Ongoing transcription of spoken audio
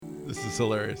This is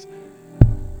hilarious.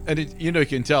 And you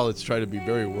can tell it's trying to be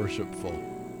very worshipful.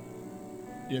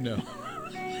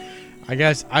 I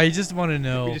guess I just want to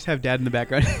know. We just have Dad in the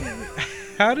background.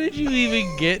 How did you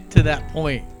even get to that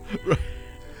point?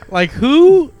 Like,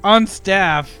 who on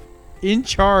staff in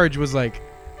charge was like,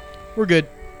 we're good?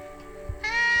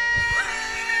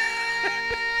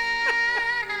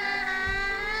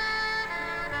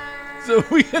 So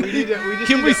we just need to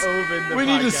open the we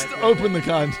need to podcast open the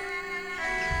con.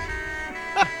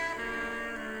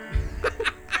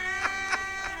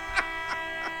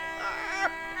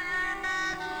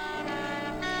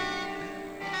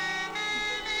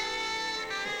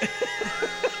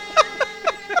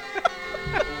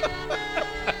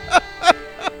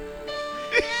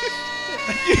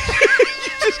 You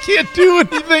just can't do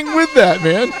anything with that,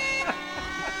 man.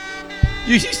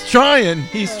 He's trying.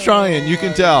 He's trying. You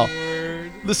can tell.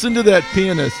 Listen to that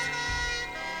pianist.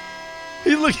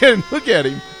 Look at him. Look at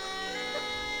him.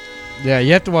 Yeah,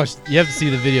 you have to see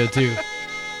the video too.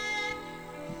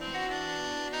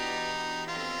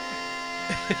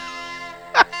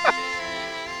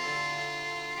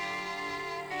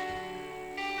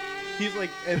 He's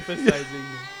like emphasizing.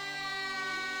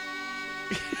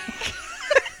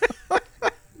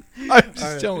 I'm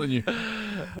just telling you.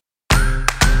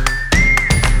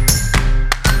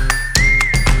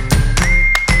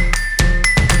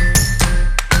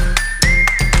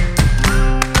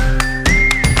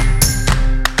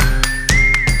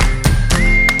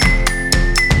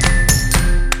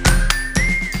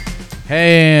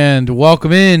 And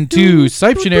welcome into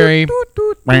Siptionary.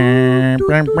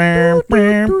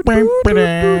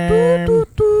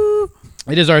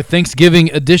 It is our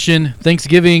Thanksgiving edition,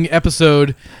 Thanksgiving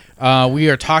episode. We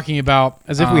are talking about...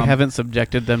 As if we haven't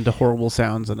subjected them to horrible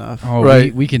sounds enough. Oh,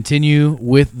 right. We continue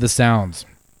with the sounds.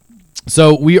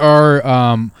 So we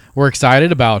are we're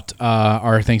excited about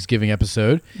our Thanksgiving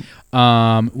episode.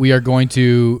 We are going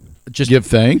to just give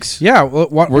thanks. Yeah, we're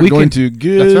going to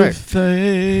give right.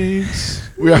 thanks.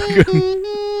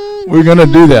 We're going to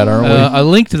do that, aren't we? A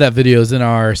link to that video is in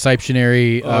our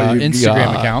Siptionary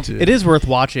Instagram account. It is worth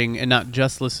watching and not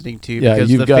just listening to, Yeah,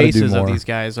 because you've the gotta do faces of more. these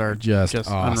guys are Just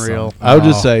awesome. unreal. I would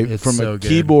just say, it's from so a good.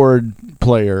 keyboard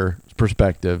player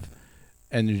perspective,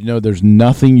 and there's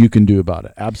nothing you can do about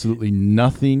it. Absolutely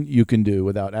nothing you can do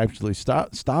without actually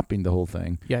stopping the whole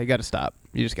thing. Yeah, you got to stop.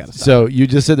 You just got to stop. So you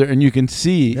just sit there, and you can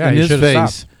see Yeah, in you his should've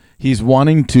face, stopped. he's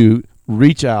wanting to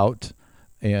reach out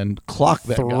and clock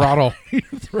that Throttle.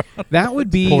 that would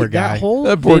be Poor guy. that whole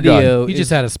That poor guy. video. He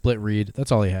just had a split read.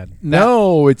 That's all he had.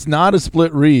 No, it's not a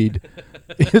split read.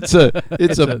 It's a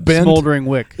bent smoldering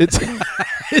wick. It's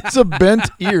a bent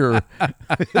ear.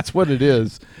 That's what it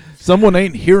is. Someone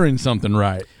ain't hearing something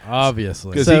right.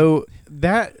 Obviously. So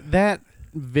that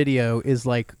video is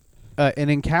like an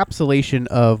encapsulation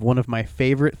of one of my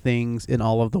favorite things in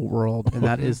all of the world, and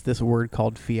that is this word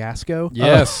called fiasco.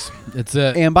 Yes, it's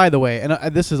it. And by the way, and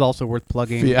this is also worth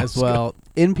plugging as Fiasco. well,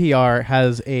 NPR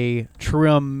has a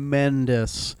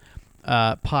tremendous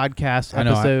podcast I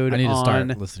know, episode I need to start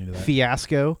on listening to that.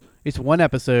 fiasco. It's one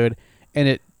episode, and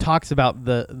it talks about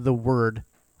the word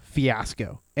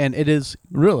fiasco, and it is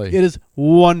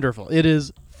wonderful. It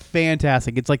is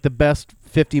fantastic. It's like the best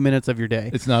 50 minutes of your day.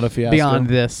 It's not a fiasco. Beyond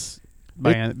this.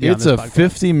 It's a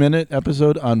 50-minute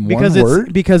episode on because one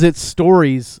word? Because it's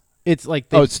stories. It's like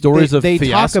it's stories of they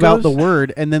fiascos? talk about the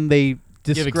word, and then they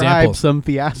describe examples. some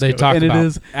fiasco. They talk and about it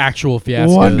is actual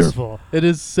fiascos. wonderful. It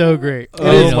is so great.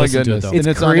 Oh, my goodness. It's And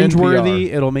it's on cringeworthy.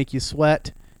 NPR. It'll make you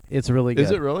sweat. It's really good.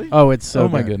 Is it really? Oh, it's so Oh,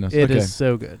 my good. goodness. It Okay. is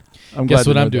so good. I'm Guess glad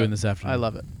what to know I'm doing that. this afternoon? I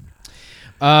love it.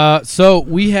 So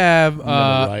we have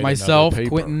gonna write myself, another paper.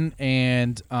 Quentin,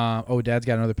 and Dad's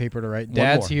got another paper to write. One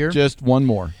Dad's more. here, Just one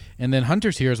more. and then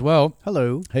Hunter's here as well.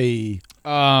 Hello. Hey.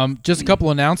 Just a couple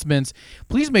announcements.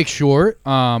 Please make sure,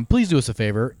 please do us a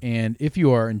favor, and if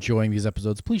you are enjoying these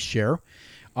episodes, please share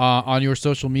on your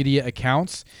social media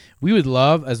accounts. We would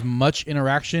love as much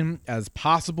interaction as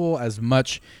possible, as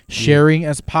much sharing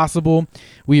as possible.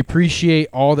 We appreciate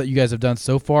all that you guys have done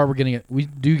so far. We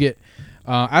do get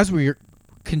as we're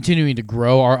continuing to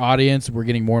grow our audience, we're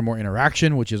getting more and more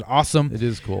interaction, which is awesome. It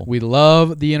is cool. We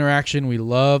love the interaction. We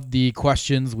love the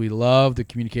questions. We love the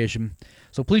communication.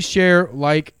 So please share,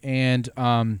 like, and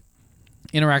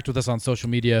interact with us on social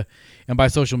media. And by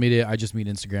social media, I just mean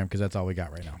Instagram because that's all we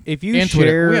got right now. If you and share,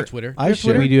 Twitter. We have Twitter. I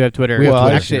share. We do have Twitter. We have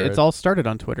Twitter. Actually, Share it's it. all started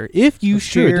on Twitter. If you That's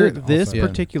true, it share did. this Awesome.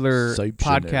 particular Siptionary.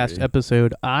 podcast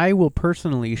episode, I will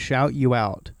personally shout you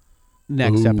out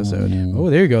next episode.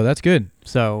 Oh, there you go. That's good.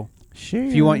 So if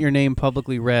you want your name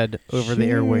publicly read over the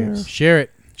airwaves, Share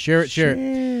it. Share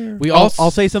it.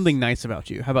 I'll say something nice about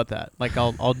you. How about that? Like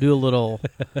I'll do a little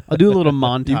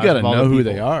montage. You've got to of all know the who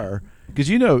people. they are, because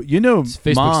you know, It's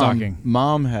Facebook stalking.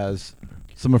 Mom has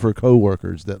some of her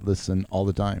coworkers that listen all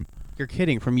the time. You're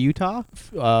kidding? From Utah?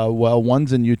 Well,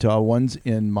 one's in Utah, one's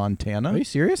in Montana. Are you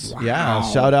serious? Yeah,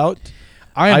 shout out.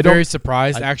 I am I don't- very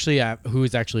surprised actually at who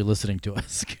is actually listening to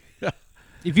us.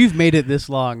 If you've made it this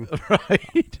long,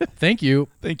 Right. Thank you.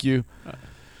 Thank you.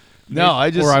 No, I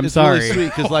just. Or I'm it's sorry. Really sweet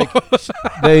because like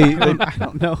they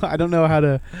I don't know how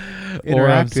to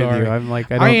interact with sorry. you. I'm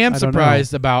like, I am don't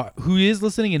surprised about who is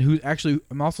listening and who actually.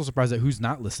 I'm also surprised at who's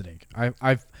not listening.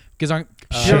 I've because I'm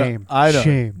Shame. I don't.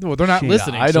 Shame. well, they're not Shame.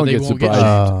 listening. I so don't they get won't surprised.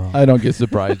 shamed. I don't get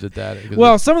surprised at that. 'cause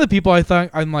Well, some of the people I thought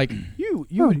I'm like you.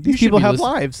 These should people be have listen-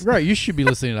 lives. right? You should be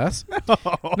listening to us.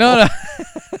 No.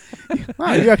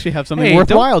 Wow, you actually have something Hey,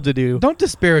 worthwhile to do. Don't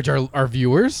disparage our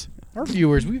viewers. Our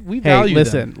viewers, we Hey, value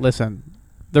them. listen.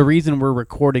 The reason we're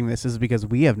recording this is because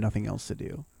we have nothing else to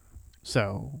do.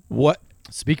 So what?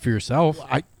 Speak for yourself.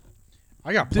 I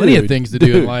I got plenty of Dude, things to do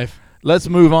in dude. life. Let's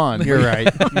move on. you're right.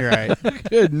 You're right.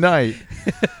 Good night.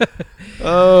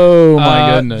 Oh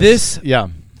my goodness. This Yeah,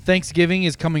 Thanksgiving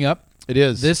is coming up it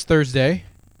is. this Thursday,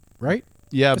 right?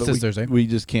 Yeah, This but is Thursday. we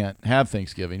just can't have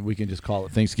Thanksgiving. We can just call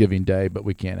it Thanksgiving Day, but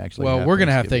we can't actually. Well, have we're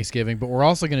gonna have Thanksgiving, but we're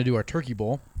also gonna do our turkey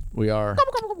bowl. We are,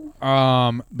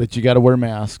 Um, but you got to wear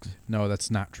masks. no,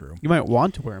 that's not true. You might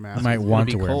want to wear a mask. I might It's want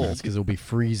gonna to be wear cold. a mask because it'll be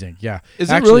freezing. Yeah, Is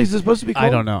Actually, it really supposed to be cold? I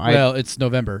don't know. Well, it's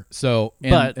November, so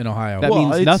But in Ohio. that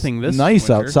means it's nothing this nice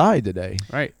winter. outside today.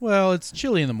 Right. Well, it's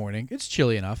chilly in the morning. It's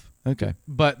chilly enough, Okay.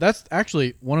 but that's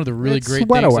actually one of the really It's great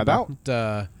sweater things weather.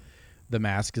 about the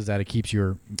mask is that it keeps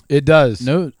your It does.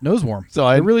 nose warm. So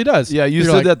I it really does. Yeah, you You're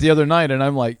said like, that the other night, and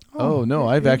I'm like, Oh, oh no,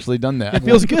 I've actually done that. It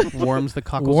feels good. Warms the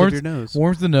cockles Warms- of your nose.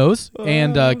 Warms the nose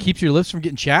and keeps your lips from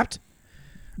getting chapped.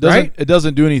 Doesn't, right? It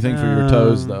doesn't do anything for your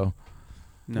toes though.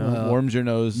 No. Warms your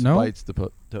nose, no? bites the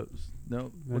toes.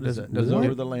 No, what is doesn't- it? Is it doesn't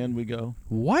over it? the land we go?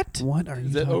 What? What are you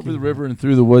Is it talking over the about? river and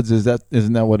through the woods?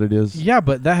 Isn't that what it is? Yeah,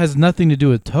 but that has nothing to do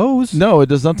with toes. No, it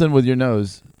does something with your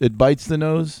nose. It bites the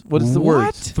nose. What is the What?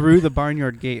 words? Through the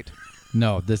barnyard gate.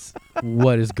 No,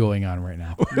 what is going on right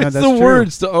now? No, It's that's the true.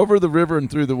 words to over the river and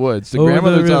through the woods. To Over the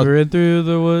grandmother's house. river and through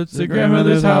the woods, To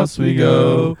grandmother's house we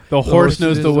go. The horse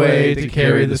knows the way to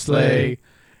carry the sleigh.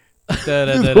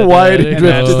 The white And drifted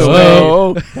that's the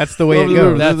snow. That's the way Over it the river.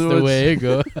 goes. That's the the woods. way it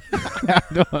goes. I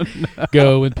don't know.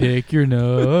 Go and pick your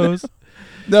nose.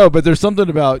 No, but there's something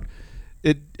about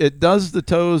it. It does the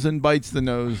toes and bites the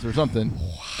nose, or something.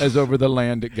 As over the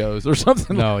land it goes, or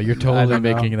something. No, you're I totally don't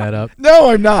know. making that up.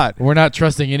 No, I'm not. We're not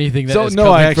trusting anything that So, is no,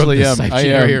 coming I actually from the am. I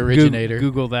Siberia am. originator.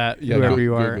 Google that, Yeah, whoever Goo-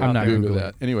 you are. Google, out I'm not there. Google Googling.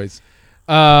 that. Anyways,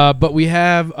 But we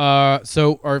have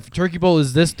so our turkey bowl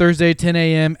is this Thursday, 10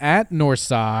 a.m. at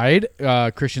Northside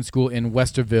Christian School in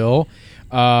Westerville.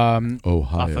 Ohio.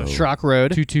 Off of Schrock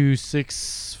Road.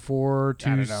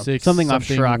 226-426 Something off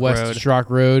Schrock West Road. Schrock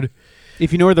Road.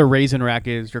 If you know where the Raisin Rack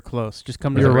is, you're close. Just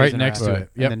come to You're the right Raisin next Rack. to Right. it.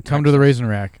 And Yep. then Come text to the us. Raisin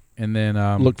Rack, and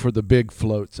then Look for the big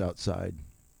floats outside.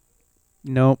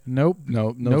 Nope. Nope.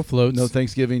 No floats. No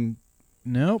Thanksgiving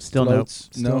Nope. Still nope. floats.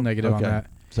 Still No? negative on Okay. that.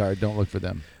 Sorry, don't look for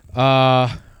them.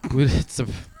 It's a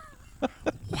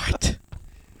what?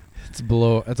 It's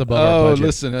below. That's above our Oh, budget.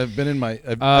 listen, I've been in my.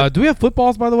 I've- Do we have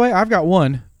footballs, by the way? I've got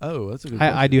one. oh, that's a good.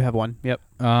 I do have one. Yep.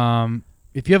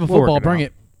 If you have a We'll work football, it bring out.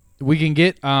 it. We can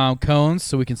get cones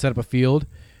so we can set up a field,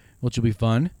 which will be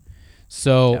fun.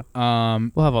 So,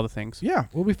 We'll have all the things. yeah,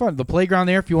 we'll be fun. The playground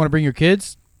there, if you want to bring your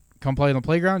kids, come play on the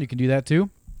playground. You can do that too.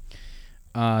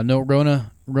 No,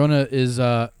 Rona is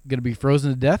going to be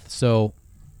frozen to death, so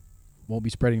we'll be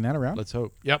spreading that around. Let's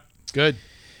hope. Yep. Good.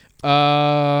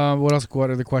 What else? What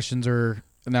other questions or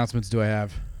announcements do I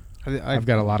have? I've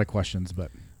got a lot of questions, but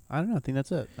I don't know. I think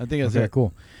that's it. I think that's okay, it.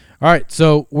 cool. All right,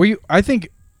 so I think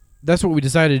that's what we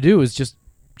decided to do is just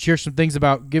share some things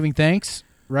about giving thanks,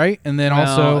 right? And then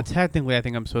also, technically, I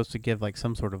think I'm supposed to give like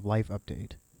some sort of life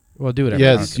update. well, do whatever.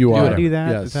 Yes, you Do are. I do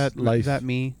that? Yes, Is that life. is that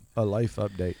me? A life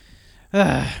update.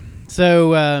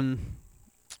 So,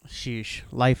 sheesh,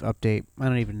 life update. I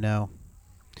don't even know.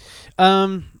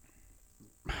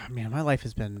 Man, my life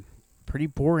has been pretty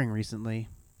boring recently.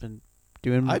 Been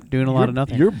doing a lot of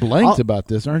nothing. You're blanked I'll- about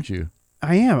this, aren't you?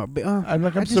 I am. But, I'm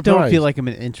like, I'm I just don't surprised. feel like I'm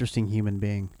an interesting human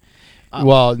being.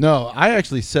 Well, no, I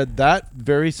actually said that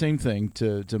very same thing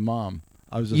to Mom.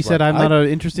 I was just You said like, I'm not an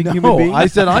interesting no, human being. I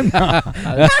said I'm not.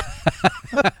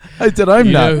 I said I'm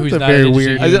You not. know who's That's a not very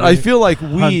interesting weird- I, said, I feel like we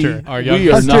Hunter. Our we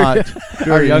youngest. are not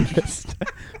our our youngest,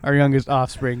 our youngest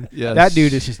offspring. Yes. That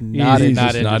dude is just not He's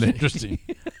interesting. just not interesting.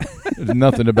 There's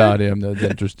nothing about him that's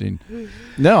interesting.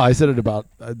 No, I said it about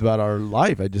our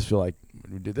life. I just feel like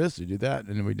we do this, we do that,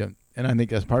 and then we don't. And I think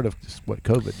that's part of just what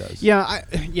COVID does. Yeah,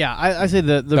 I say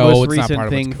the No, most it's not recent part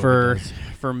of what thing COVID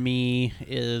for me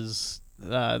is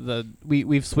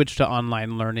we've switched to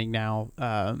online learning now.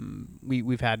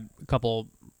 We've had a couple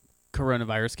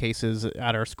coronavirus cases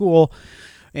at our school,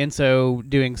 and so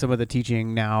doing some of the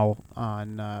teaching now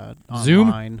on Zoom?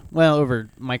 online, well, over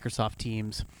Microsoft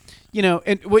Teams,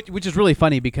 and which is really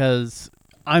funny because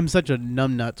I'm such a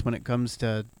numbnuts when it comes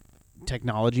to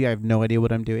technology. I have no idea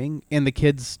what I'm doing, and the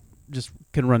kids just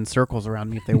can run circles around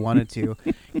me if they wanted to.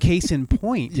 Case in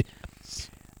point, yes.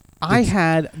 I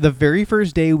had the very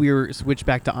first day we were switched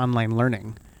back to online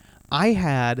learning, I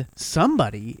had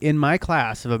somebody in my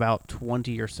class of about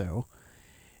 20 or so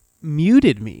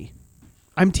muted me.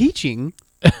 I'm teaching,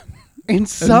 and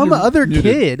some other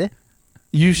kid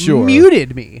You sure?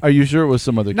 muted me. Are you sure it was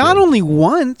some other kid? Not only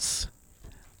once,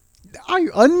 I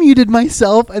unmuted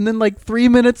myself, and then like 3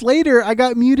 minutes later, I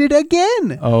got muted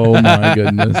again. Oh my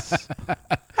goodness.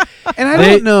 And I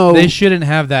don't know. They shouldn't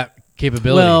have that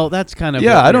capability. Well, that's kind of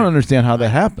I don't understand how that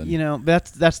happened.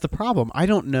 That's the problem. I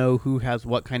don't know who has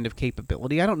what kind of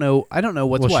capability. I don't know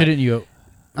what's what. Shouldn't you?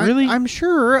 Really? I'm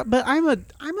sure, but I'm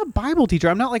a Bible teacher.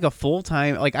 I'm not like a full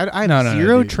time. Like I have No,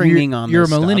 zero dude. training on. You're a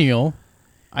this stuff. millennial.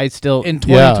 I still In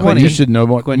Yeah, 2020. but you should know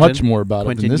much Quentin, more about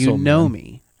Quentin, it than this you old know man.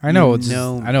 me. I know You it's.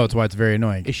 know I know it's why it's very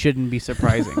annoying. It shouldn't be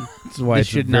surprising. That's why It it's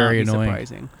should very not be annoying.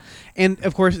 surprising. And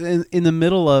of course, in the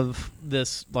middle of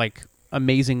this like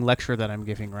amazing lecture that I'm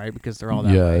giving, right? Because they're all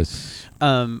that way. Yes.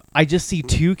 I just see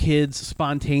two kids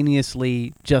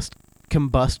spontaneously just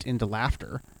combust into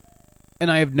laughter, and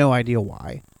I have no idea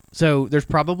why. So there's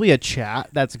probably a chat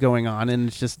that's going on, and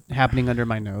it's just happening under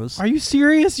my nose. Are you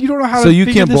serious? You don't know how So to you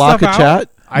figure can't this block a stuff out? chat?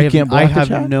 I You can't block I a have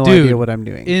chat? no Dude, idea what I'm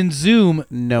doing. In Zoom,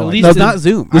 no, at least it's in- not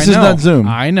Zoom. This I is know. not Zoom.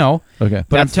 I know, Okay.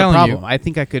 but I'm That's telling the you, problem. I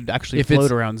think I could actually if it's-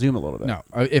 float around Zoom a little bit. no.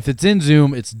 If it's in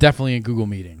Zoom, it's definitely in Google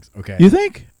Meetings. Okay. You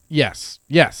think? Yes.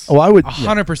 Oh, I would.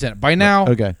 100%. By now,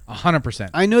 Okay. 100%.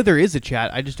 I know there is a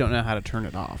chat. I just don't know how to turn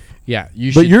it off. Yeah.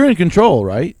 You should. But you're in control,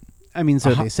 right? I mean,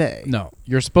 so Uh-huh. they say. No,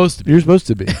 you're supposed to be. You're supposed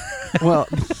to be. Well,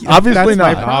 Obviously that's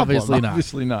my not. problem. Obviously not.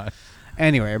 Obviously not.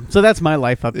 Anyway, so that's my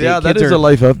life update. Yeah, that Kids is are- a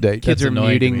life update. Kids That's are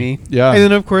annoying to muting me. me. Yeah. And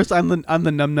then of course I'm the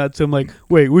numbnut. So I'm like,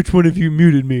 wait, which one of you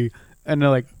muted me? And they're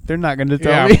like, they're not going to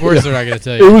tell Yeah, me. of course they're not going to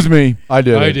tell It you. was me. I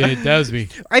did. I it. did. That was me.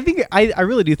 I think I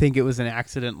really do think it was an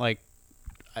accident. Like,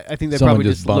 I think they Someone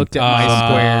probably just just looked at bumped. my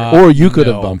square. Or you could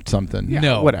have No. bumped something. Yeah,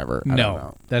 No. whatever. I don't No,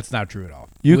 know. that's not true at all.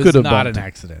 You It was could have not bumped an it.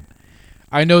 accident.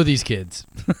 I know these kids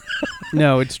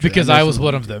No, it's true. because I was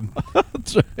one of them.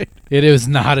 That's right. It was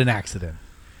not an accident.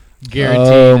 Guaranteed.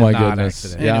 Oh, my not goodness.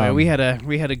 Accident. Yeah. Anyway,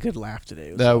 we had a good laugh today.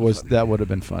 It That so was fun. that would have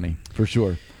been funny for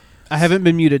sure. I haven't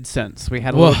been muted since. We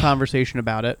had a Whoa. little conversation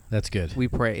about it. That's good. We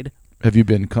prayed. Have you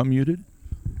been muted?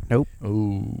 Nope.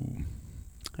 Oh,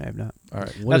 I have not. all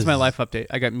right. What That's is my this? life update.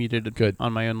 I got muted Good.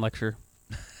 on my own lecture.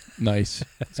 Nice.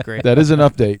 It's great. That is an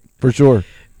update for sure.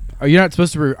 Are you not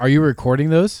supposed to? Are you recording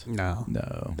those? No.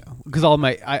 No. Because all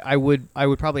my I would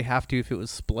probably have to if it was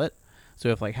split. So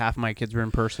if like half my kids were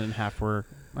in person and half were,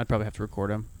 I'd probably have to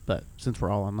record them. But since we're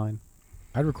all online,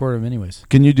 I'd record them anyways.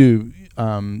 Can you do do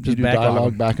you Just do back on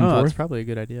dialogue them. back and that's forth? probably a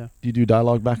good idea. Do you do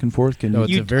dialogue back and forth? Can No,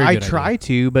 you? it's a very I good try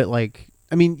to, but like,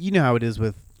 I mean, you know how it is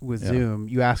with Yeah. Zoom.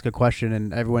 You ask a question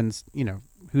and everyone's,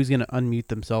 who's going to unmute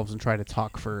themselves and try to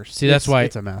talk first. See, that's why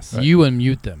it's a mess. Right. You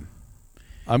unmute them.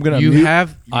 I'm gonna. You mute,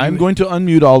 have. I'm you- going to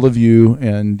unmute all of you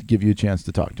and give you a chance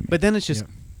to talk to me. But then it's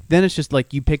just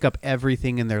like you pick up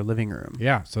everything in their living room.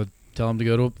 Yeah. So tell them to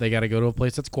go to. They got to go to a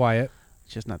place that's quiet.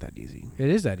 It's just not that easy. It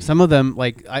is that easy. Some of them,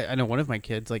 like I know one of my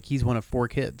kids, like he's one of 4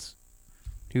 kids,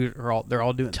 who are they're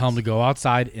all doing. Tell them to go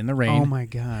outside in the rain Oh my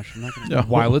gosh! I'm not gonna. No.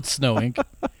 while it's snowing,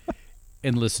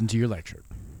 and listen to your lecture.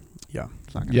 Yeah,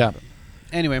 it's not gonna yeah. happen.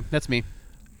 Anyway, that's me.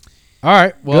 All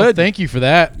right. Well, Good. thank you for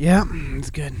that. Yeah,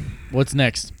 it's good. What's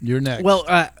next? You're next. Well,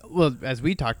 as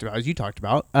you talked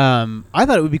about, I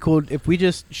thought it would be cool if we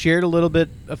just shared a little bit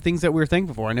of things that we were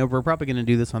thankful for. I know we're probably going to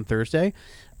do this on Thursday,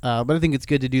 but I think it's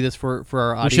good to do this for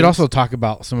our audience. We should also talk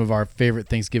about some of our favorite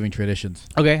Thanksgiving traditions.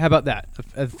 Okay, how about that?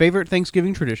 A favorite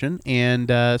Thanksgiving tradition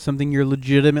and something you're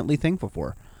legitimately thankful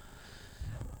for.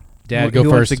 Dad, Who go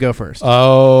wants first. to go first?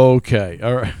 Okay.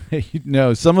 All right.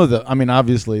 No, some of the. I mean,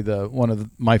 obviously,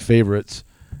 my favorites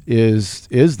is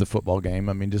the football game.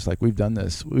 I mean, just like we've done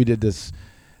this. We did this.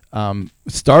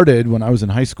 Started when I was in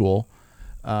high school.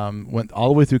 Went all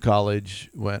the way through college.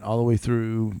 Went all the way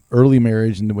through early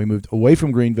marriage, and then we moved away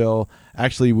from Greenville.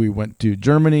 Actually, we went to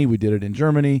Germany. We did it in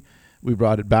Germany. We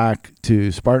brought it back to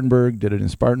Spartanburg. Did it in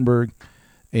Spartanburg.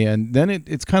 And then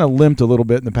it's kind of limped a little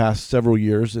bit in the past several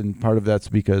years, and part of that's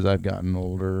because I've gotten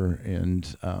older, and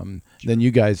then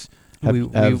you guys have we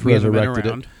haven't been resurrected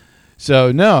around. it.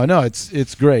 So no,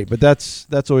 it's great, but that's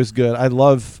always good. I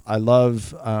love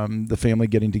the family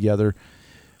getting together.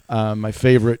 My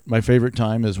favorite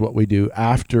time is what we do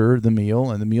after the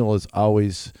meal, and the meal is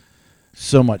always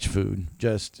so much food,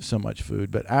 just so much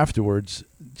food. But afterwards,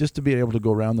 just to be able to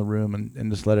go around the room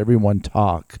and just let everyone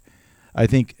talk, I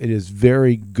think it is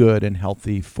very good and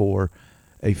healthy for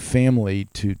a family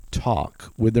to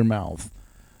talk with their mouth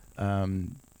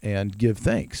and give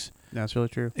thanks. That's really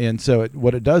true. And so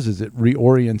what it does is it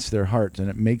reorients their hearts and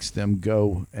it makes them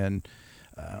go. And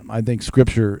I think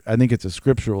it's a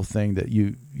scriptural thing that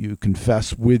you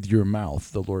confess with your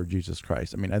mouth the Lord Jesus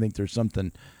Christ. I mean, I think there's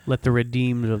something. Let the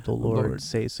redeemed of the Lord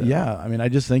say so. Yeah. I mean, I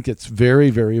just think it's very,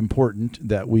 very important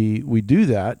that we do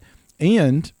that.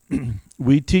 And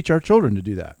we teach our children to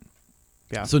do that.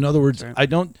 Yeah. So in other words, right. I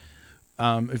don't,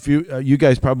 if you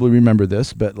guys probably remember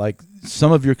this, but like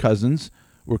some of your cousins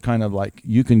were kind of like,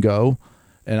 you can go.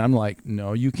 And I'm like,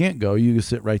 no, you can't go. You can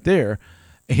sit right there.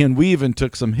 And we even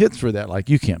took some hits for that. Like,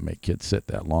 you can't make kids sit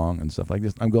that long and stuff like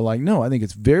this. I'm going like, no, I think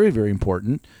it's very, very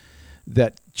important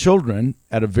that children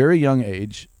at a very young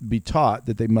age be taught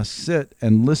that they must sit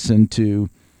and listen to,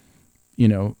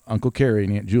 Uncle Carrie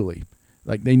and Aunt Julie.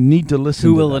 Like, they need to listen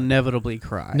Who to will that. inevitably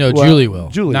cry. No, Well, Julie will.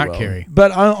 Julie not will. Carrie.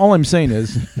 But all I'm saying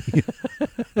is,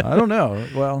 I don't know.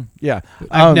 Well, yeah.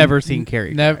 I've never seen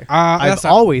Carrie Never. cry. I've That's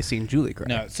not- always seen Julie cry.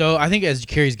 No. So I think as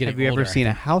Carrie's getting Have you older, ever seen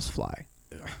a housefly?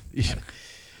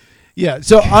 Yeah.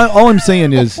 So all I'm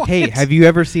saying is, Hey, have you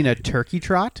ever seen a turkey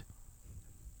trot?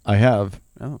 I have.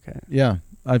 Oh, okay. Yeah,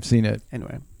 I've seen it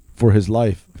Anyway. for his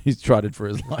life. He's trotted for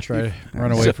his life. try to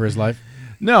run away for his life?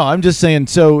 No, I'm just saying.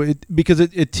 So because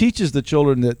it teaches the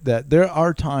children that there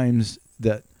are times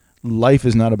that life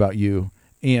is not about you,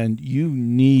 and you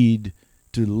need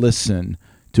to listen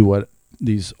to what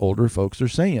these older folks are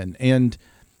saying. And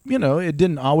it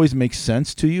didn't always make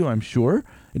sense to you, I'm sure.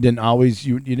 It didn't always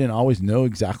you didn't always know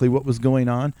exactly what was going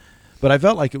on, but I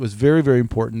felt like it was very, very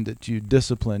important that you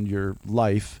disciplined your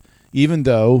life, even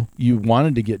though you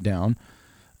wanted to get down.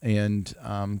 And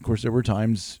of course, there were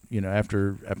times,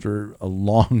 after a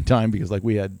long time, because like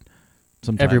we had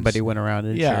sometimes Everybody went around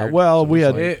and yeah. shared. Well, So we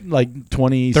it's had like- like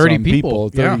 20 30 some people,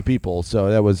 30 yeah. people.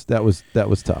 So that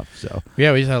was tough. So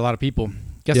Yeah, we just had a lot of people.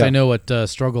 Guess Yeah. I know what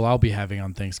struggle I'll be having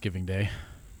on Thanksgiving Day,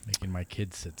 making my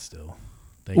kids sit still.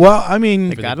 Thanks, well, I mean,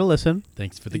 They gotta listen.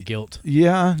 thanks for the guilt.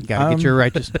 yeah, You gotta get your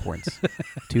righteous points.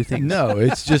 Two things. No,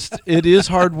 it's just it is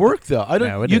hard work though. I don't.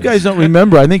 No, it you is. guys don't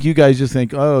remember. I think you guys just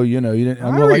think, oh, you didn't.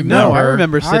 I'm like, No, no. I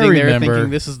remember sitting there remember. thinking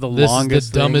this is the This longest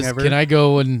is the dumbest. thing ever. Can I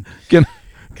go and Can-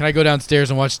 can I go downstairs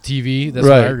and watch TV? That's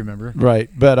Right. what I remember. Right,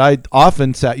 but I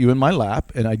often sat you in my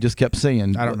lap, and I just kept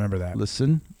saying, I don't remember that.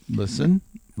 Listen,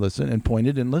 and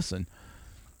pointed and listen.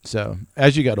 So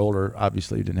as you got older,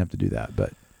 obviously you didn't have to do that,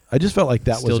 but I just felt like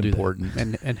that Still was do that.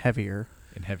 important. and heavier.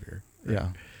 And heavier. Yeah,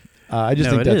 I just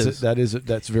No, think it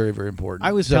that's very, very important.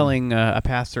 I was So- telling a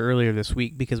pastor earlier this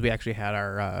week because we actually had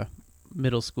our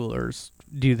middle schoolers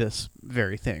do this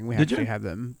very thing. We Did you? actually had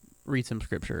them read some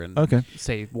scripture and Okay.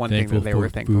 say one Thankful thing that they were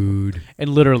for thankful for. food. And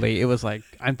literally, it was like,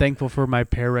 I'm thankful for my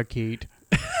parakeet.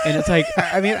 And it's like,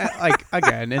 like,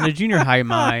 again, in a junior high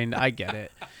mind, I get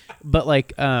it. But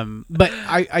like, but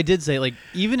I did say, like,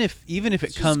 even if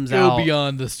it comes go out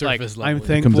beyond the like, surface level. I'm comes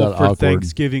thankful out for awkward.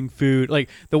 Thanksgiving food. Like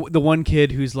the one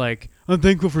kid who's like, I'm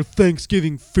thankful for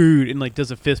Thanksgiving food, and like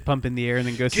does a fist pump in the air and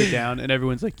then goes sit down, and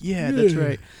everyone's like, yeah, that's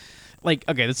right. Like,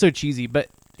 okay, that's so cheesy, but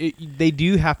they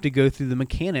do have to go through the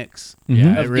mechanics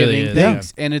Mhm. it of really giving is,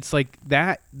 thanks, and it's like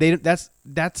that.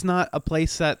 That's not a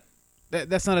place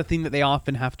that's not a thing that they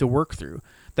often have to work through.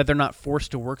 That they're not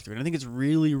forced to work through. And I think it's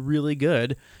really, really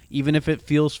good, even if it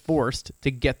feels forced,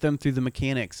 to get them through the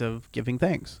mechanics of giving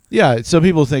thanks. Yeah, some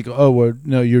people think, oh, well,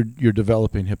 no, you're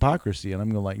developing hypocrisy, and I'm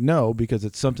going like, no, because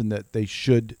it's something that they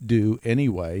should do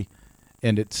anyway,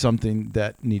 and it's something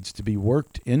that needs to be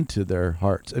worked into their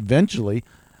hearts. Eventually,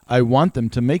 I want them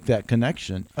to make that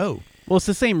connection. Oh, Well, it's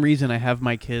the same reason I have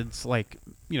my kids, like,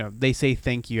 they say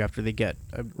thank you after they get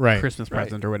a Right, Christmas right.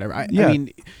 present or whatever. I Yeah.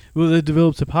 mean, well, it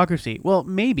develops hypocrisy. Well,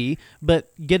 maybe,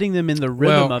 but getting them in the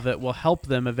rhythm Well- of it will help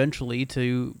them eventually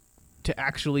to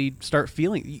actually start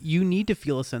feeling. You need to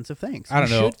feel a sense of thanks. I don't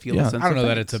You know. should feel Yeah. a sense I don't of know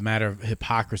that thanks. it's a matter of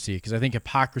hypocrisy, because I think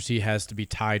hypocrisy has to be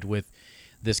tied with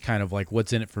this kind of like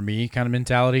what's in it for me kind of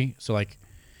mentality. So like,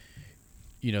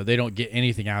 they don't get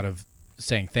anything out of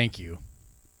saying thank you.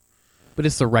 But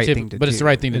it's the right thing to do. But it's the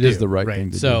right thing to It do. is the right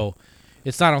thing to so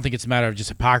it's not. I don't think it's a matter of just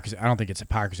hypocrisy. I don't think it's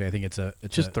hypocrisy. I think it's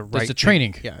just the right It's a thing.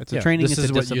 training. Yeah, it's a training. This It's is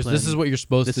a what discipline. this is what you're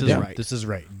supposed This to is do. right. This is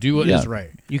right. Do what is Yeah. right.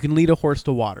 You can lead a horse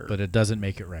to water. But it doesn't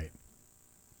make it right.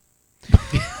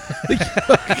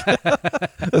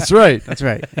 That's right. That's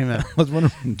right. Amen. I was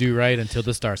wondering. Do right until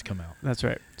the stars come out. That's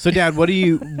right. So, Dad, what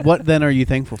then are you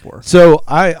thankful for? So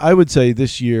I would say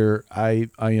this year I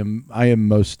am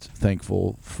most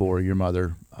thankful for your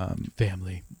mother.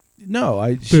 Family.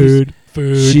 No, Food.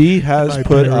 She has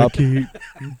put up.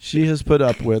 She has put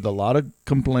up with a lot of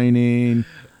complaining,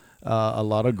 a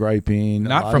lot of griping.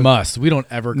 Not from us. We don't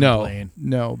ever complain.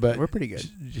 No, but We're pretty good.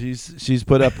 She's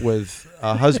put up with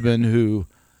a husband who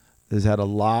has had a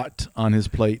lot on his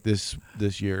plate this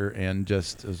year, and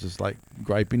just is just like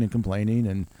griping and complaining.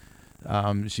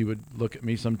 And she would look at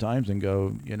me sometimes and go,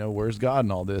 where's God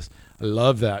in all this? I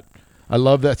love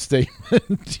that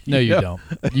statement. No, you don't.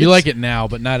 You like it now,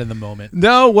 but not in the moment.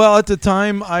 No, well, at the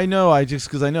time, I know.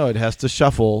 Because I know it has to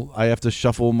shuffle. I have to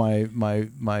shuffle my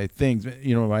things.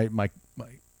 My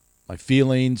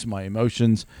feelings, my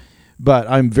emotions. But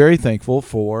I'm very thankful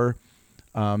for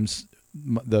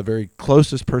the very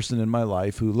closest person in my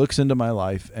life who looks into my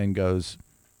life and goes,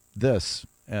 this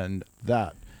and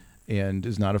that, and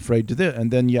is not afraid to this,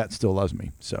 and then yet still loves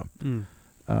me. So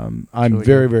I'm really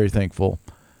very, good. very thankful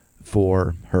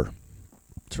for her.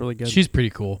 It's really good. She's pretty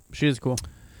cool. She is cool.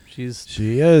 She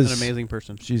is an amazing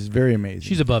person. She's very amazing.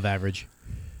 She's above average.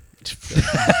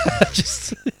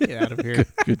 Just get out of here.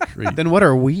 Good grief. Then what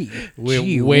are we? We're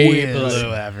Gee way whiz.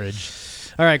 below average.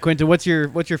 All right, Quentin, what's your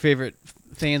favorite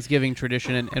Thanksgiving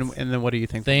tradition, and then what are you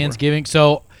thankful Thanksgiving.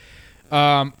 So,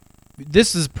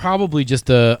 this is probably just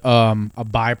a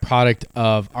byproduct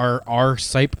of our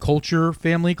Sipe culture,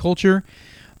 family culture.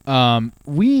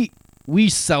 We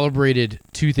celebrated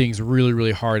two things really,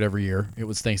 really hard every year. It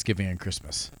was Thanksgiving and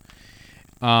Christmas.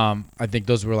 I think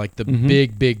those were like the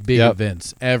big Yep.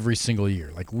 events every single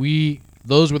year. Like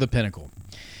those were the pinnacle.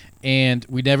 And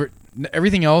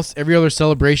everything else, every other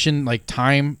celebration, like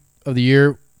time of the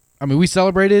year, I mean, we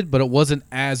celebrated, but it wasn't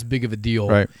as big of a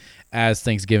deal as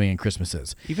Thanksgiving and Christmas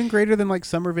is. Even greater than like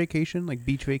summer vacation, like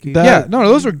beach vacation? No,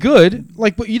 those are good.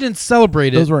 Like, but you didn't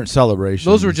celebrate it. Those weren't celebrations.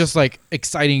 Those were just like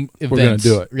exciting events. We're gonna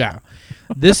do it. Yeah.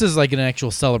 This is like an actual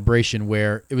celebration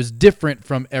where it was different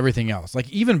from everything else. Like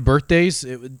even birthdays,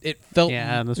 it felt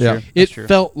that's Yeah. true. it That's true.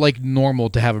 felt like normal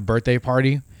to have a birthday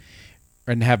party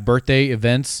and have birthday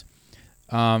events.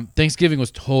 Thanksgiving was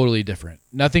totally different.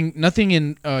 Nothing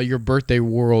in your birthday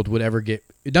world would ever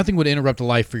nothing would interrupt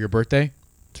life for your birthday.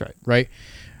 That's right. Right?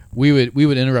 We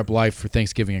would interrupt life for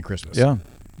Thanksgiving and Christmas. Yeah.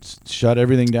 Shut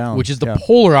everything down. Which is the Yeah.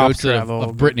 polar opposite travel,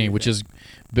 of Brittany, which has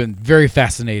been very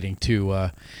fascinating to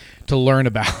learn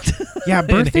about. Yeah, and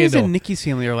birthdays handle. in Nikki's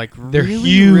family are like They're really,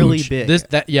 huge. really big.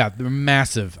 They're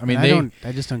massive. I mean,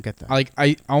 I just don't get that.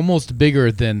 I almost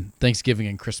bigger than Thanksgiving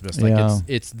and Christmas. Like Yeah.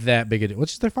 it's that big a deal.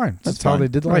 Which they're fine. That's how fine. they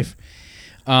did Right.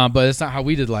 life. But it's not how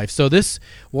we did life. So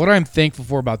what I'm thankful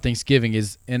for about Thanksgiving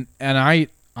is, and I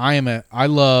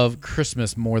love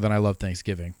Christmas more than I love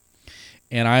Thanksgiving.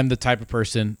 And I'm the type of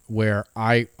person where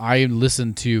I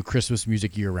listen to Christmas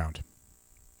music year round.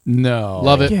 No.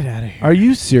 Love it. Get out of here. Are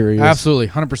you serious? Absolutely,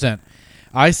 100%.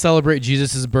 I celebrate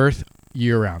Jesus' birth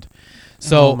year round.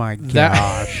 So oh my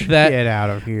gosh. that Get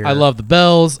out of here. I love the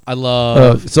bells. I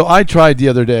love. So I tried the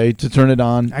other day to turn it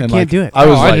on. I and can't do it. I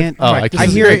was Oh, like, can't. I I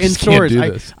hear it in just can't stores. do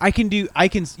this.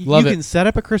 You Love can it. set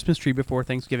up a Christmas tree before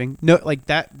Thanksgiving. No, like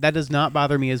that does not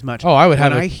bother me as much. Oh, I would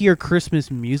have when it. I hear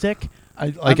Christmas music, I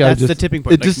that's the tipping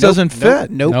point. It just doesn't fit.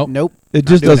 Nope. It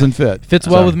just doing doesn't fit. Fits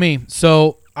well Sorry. with me.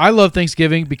 So I love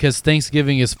Thanksgiving because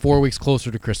Thanksgiving is 4 weeks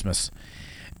closer to Christmas.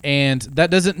 And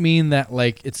that doesn't mean that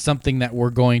like it's something that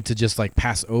we're going to just like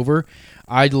pass over.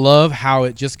 I love how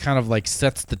it just kind of like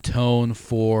sets the tone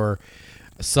for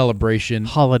a celebration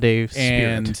Holiday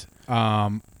spirit.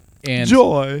 and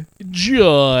Joy.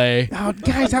 Oh,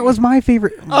 guys, that was my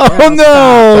favorite. Oh,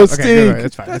 no, Stop. Okay, Steve.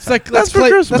 that's fine. That's fine. like That's for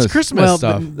Christmas. That's Christmas Well,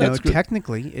 stuff. but no, That's good.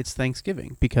 technically it's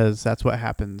Thanksgiving because that's what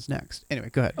happens next. Anyway,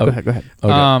 go ahead. Oh. Go ahead.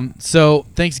 Okay. So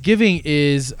Thanksgiving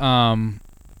is I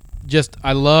just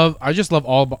love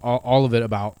all of it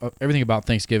about everything about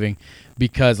Thanksgiving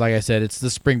because, like I said, it's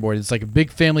the springboard. It's like a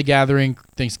big family gathering,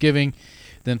 Thanksgiving,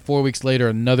 then 4 weeks later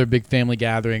another big family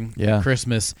gathering, Yeah.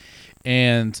 Christmas,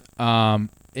 and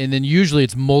then usually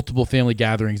it's multiple family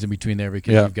gatherings in between there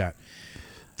because Yeah. you've got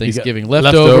Thanksgiving got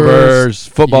leftovers,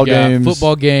 football you got games.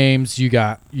 football games, you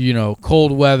got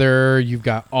cold weather, you've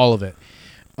got all of it.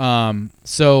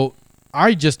 So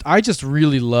I just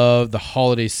really love the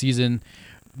holiday season.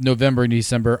 November and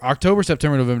December, October,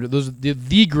 September, November. Those are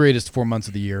the greatest 4 months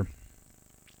of the year,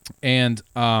 and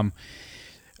so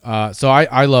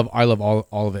I love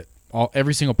all of it,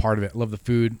 every single part of it. Love the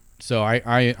food, so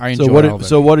I enjoy all of it.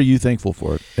 So what are you thankful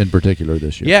for in particular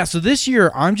this year? Yeah, so this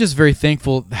year I'm just very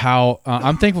thankful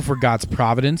I'm thankful for God's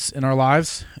providence in our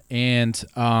lives, And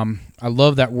I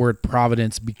love that word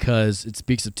providence because it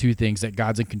speaks of two things: that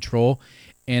God's in control,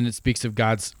 and it speaks of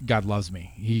God loves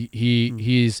me.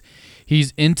 He's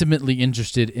intimately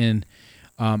interested in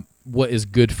what is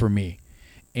good for me,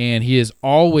 and He is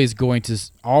always going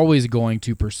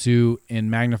to pursue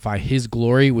and magnify His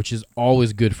glory, which is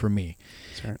always good for me.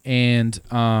 Right. And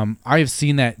I have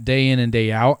seen that day in and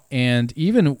day out. And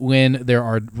even when there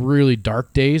are really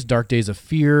dark days of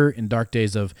fear and dark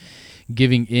days of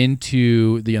giving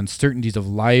into the uncertainties of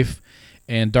life,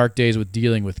 and dark days with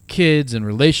dealing with kids and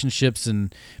relationships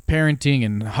and parenting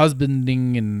and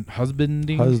husbanding.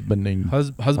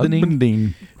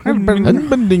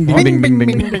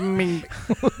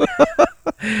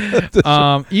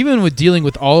 Even with dealing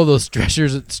with all of those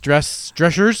stressors.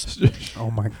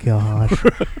 Oh my gosh!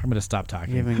 I'm gonna stop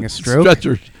talking. Having a stroke.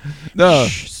 Stressors. No,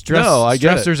 I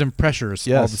get stressors it. and pressures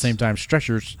all at the same time.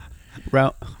 Stressors.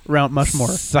 Round much more.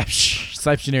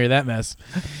 Siptionary that mess.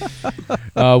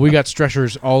 We got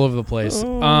stressors all over the place.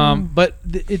 But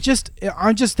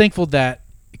I'm just thankful that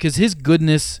because His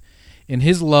goodness and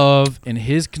His love and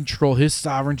His control, His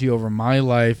sovereignty over my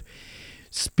life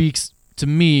speaks to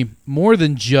me more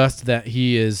than just that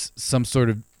He is some sort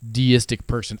of deistic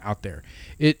person out there.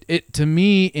 It to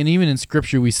me, and even in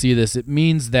Scripture we see this, it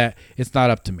means that it's not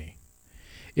up to me.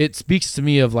 It speaks to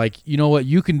me of like, you know what,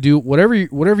 you can do whatever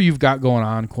you've got going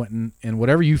on, Quentin, and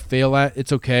whatever you fail at,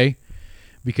 it's okay,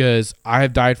 because I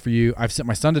have died for you. I've sent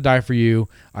my Son to die for you.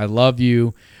 I love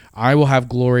you. I will have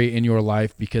glory in your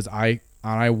life because I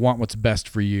want what's best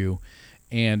for you,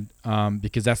 and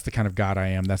because that's the kind of God I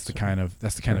am. That's the kind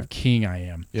of King I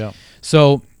am. Yeah.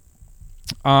 So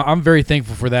I'm very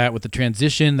thankful for that, with the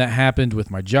transition that happened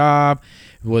with my job,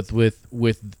 with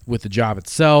the job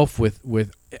itself, with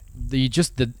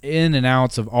the in and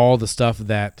outs of all the stuff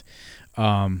that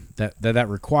that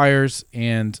requires.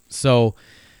 And so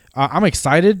I'm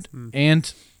excited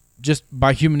and just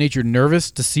by human nature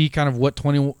nervous to see kind of what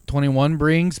 2021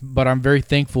 brings, but I'm very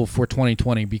thankful for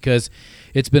 2020 because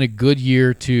it's been a good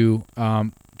year to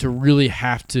really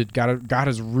have to God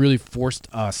has really forced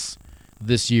us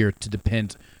this year to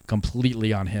depend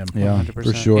completely on Him. Yeah, 100%.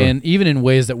 for sure. And even in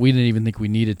ways that we didn't even think we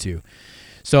needed to.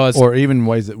 So or even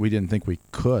ways that we didn't think we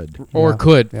could. Or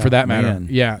could, for that matter. Man.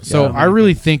 Yeah. So I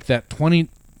really think that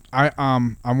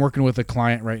I'm working with a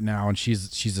client right now, and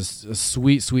she's a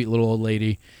sweet, sweet little old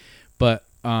lady, but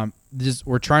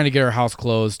we're trying to get our house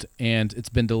closed, and it's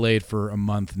been delayed for a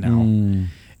month now.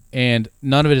 And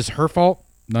none of it is her fault.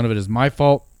 None of it is my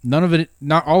fault. Not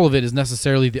all of it is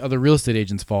necessarily the other real estate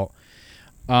agent's fault.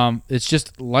 It's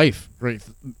just life, right?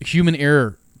 Human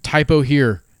error, typo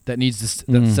here that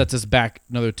that sets us back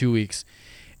another 2 weeks.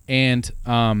 And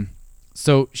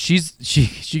so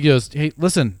she goes, "Hey,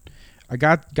 listen,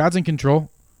 God's in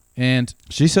control." And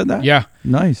she said that? Yeah.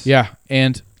 Nice. Yeah.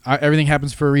 And everything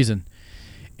happens for a reason.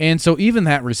 And so even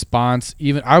that response,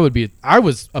 I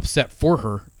was upset for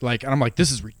her. Like, and I'm like,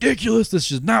 this is ridiculous. This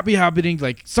should not be happening.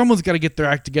 Like, someone's got to get their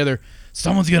act together.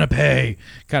 Someone's going to pay,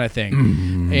 kind of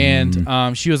thing.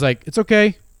 And she was like, it's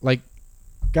okay. Like,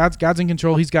 God's in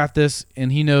control. He's got this,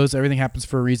 and He knows everything happens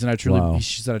for a reason.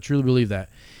 She said, I truly believe that.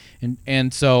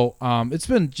 And so it's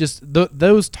been just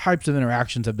those types of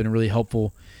interactions have been really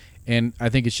helpful. And I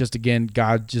think it's just, again,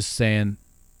 God just saying,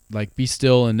 like, be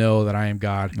still and know that I am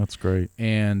God. That's great.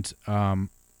 And I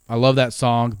love that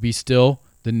song, Be Still,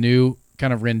 the new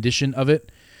kind of rendition of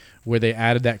it, where they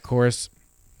added that chorus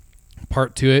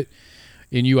part to it.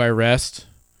 In you I rest.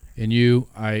 In you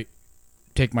I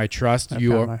take my trust.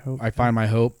 I find my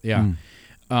hope. Yeah.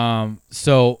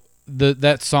 So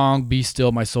that song, Be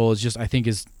Still, My Soul, is just I think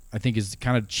is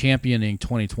kind of championing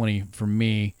 2020 for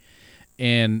me,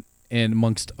 and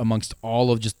amongst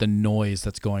all of just the noise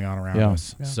that's going on around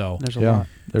us. Yeah. So there's a lot.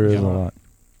 There is a lot.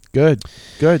 Good.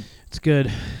 It's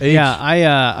good. H. Yeah,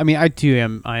 I mean, I too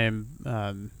am.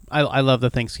 I love the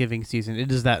Thanksgiving season.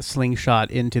 It is that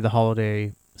slingshot into the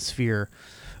holiday sphere.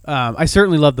 I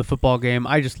certainly love the football game.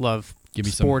 I just love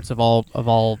sports of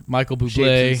all Michael shapes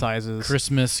Bublé, and sizes.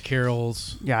 Christmas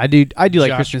carols. Yeah, I do like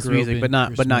Josh Christmas music, Groban, but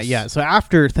not Christmas. yet. So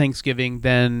after Thanksgiving,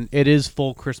 then it is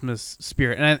full Christmas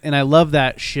spirit, and I love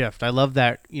that shift. I love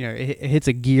that it hits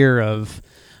a gear of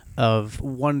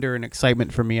wonder and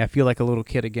excitement for me. I feel like a little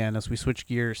kid again as we switch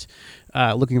gears,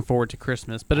 looking forward to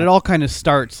Christmas. But it all kind of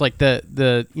starts like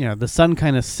the sun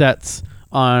kind of sets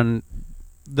on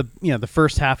the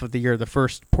first half of the year, the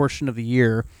first portion of the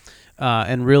year,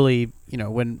 and really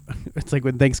when it's like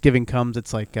when Thanksgiving comes,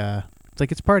 it's like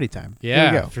it's party time.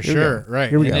 Yeah, for sure. Right.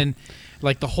 Here we go. And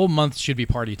Like the whole month should be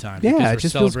party time. Yeah, because it we're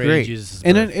just feels celebrating great. Jesus'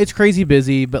 And birth. it's crazy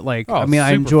busy, but like, Oh, I mean, I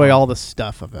super enjoy fun. all the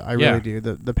stuff of it. I Yeah. really do.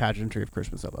 The pageantry of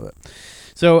Christmas, I love it.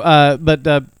 So, but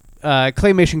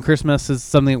Claymation Christmas is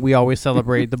something that we always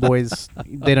celebrate. The boys,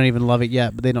 they don't even love it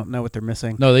yet, but they don't know what they're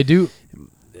missing. No, they do.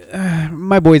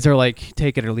 My boys are like,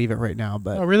 take it or leave it right now.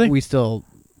 But Oh, really? we still,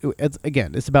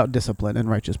 it's about discipline and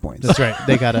righteous points. That's right.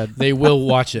 They gotta. They will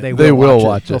watch it. They They will will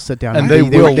watch They'll it. sit down And they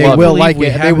they will They love will it. like We it.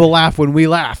 And they haven't- will laugh when we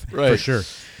laugh. for sure.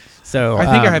 So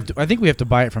I think I think we have to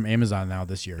buy it from Amazon now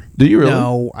this year. Do you really?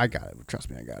 No, I got it. Trust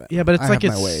me, I got it. Yeah, but it's I like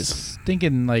have it's my ways.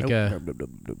 stinking like Nope,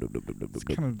 nope, it's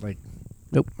kind of like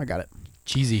nope, I got it.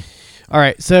 cheesy. All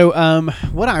right. So,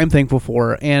 what I'm thankful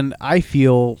for, and I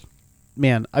feel,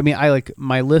 man, I mean, I like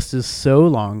my list is so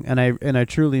long, and I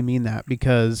truly mean that,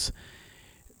 because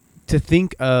to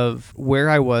think of where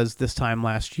I was this time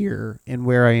last year and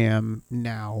where I am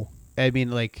now,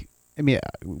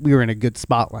 we were in a good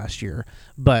spot last year,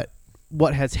 but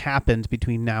what has happened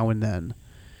between now and then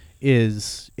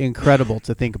is incredible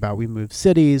to think about. We moved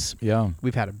cities. Yeah.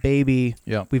 We've had a baby.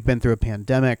 Yeah. We've been through a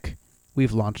pandemic.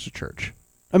 We've launched a church.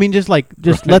 I mean, just Right.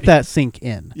 let that sink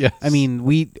in. Yes. I mean,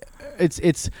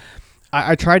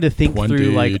 I tried to think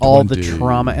through like all the 2020.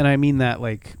 trauma, and I mean that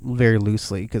like very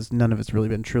loosely, because none of it's really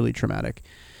been truly traumatic.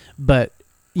 But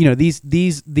you know, these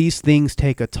things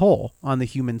take a toll on the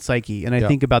human psyche, and I Yeah.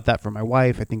 think about that for my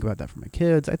wife. I think about that for my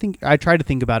kids. I try to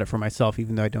think about it for myself,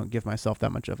 even though I don't give myself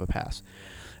that much of a pass.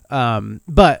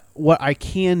 But what I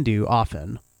can do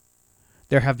often,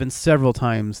 there have been several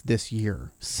times this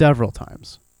year,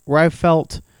 where I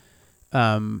felt,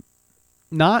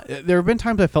 there have been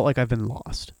times I felt like I've been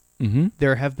lost. Mm-hmm.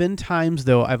 There have been times,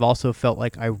 though, I've also felt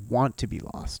like I want to be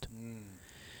lost.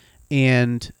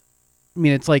 And, I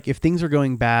mean, it's like if things are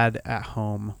going bad at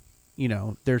home, you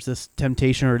know, there's this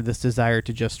temptation or this desire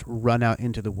to just run out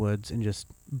into the woods and just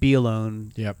be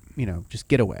alone. Yep. You know, just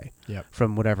get away Yep.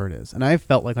 from whatever it is. And I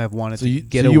felt like I've wanted So to you,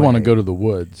 get so away. you want to go to the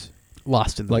woods?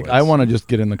 Lost in the Like woods. I want to just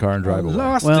get in the car and drive away.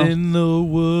 Lost Well, in the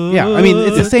woods. Yeah, I mean,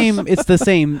 it's the same. It's the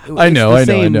same. I know, it's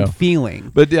the I same know.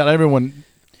 feeling. But yeah, everyone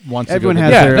wants. Everyone to go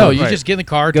has to Yeah, their- no, you right. just get in the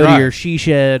car, Go drive. to your she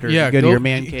shed or go to your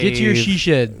man cave. Get to your she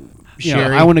shed. You know,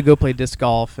 Sherry. I want to go play disc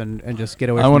golf and just get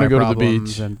away I from wanna my go to the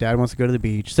problems, beach. and Dad wants to go to the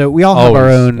beach. So we all have our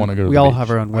Always own. wanna go to We the all beach.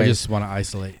 have our own I ways. just want to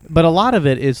isolate. But a lot of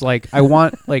it is like I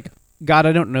want like God.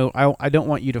 I don't know. I don't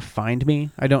want you to find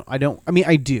me. I don't. I mean,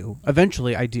 I do.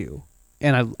 Eventually, I do,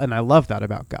 and I love that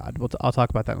about God. I'll talk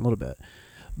about that in a little bit.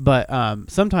 But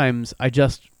sometimes I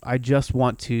just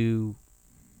want to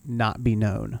not be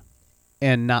known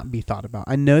and not be thought about.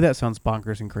 I know that sounds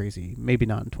bonkers and crazy. Maybe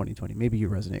not in 2020. Maybe you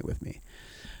resonate with me.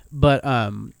 But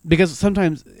because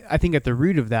sometimes I think at the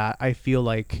root of that, I feel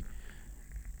like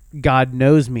God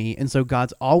knows me, and so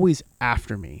God's always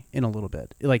after me in a little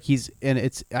bit. Like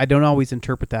I don't always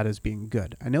interpret that as being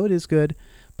good. I know it is good,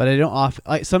 but I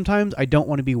don't sometimes I don't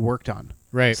want to be worked on.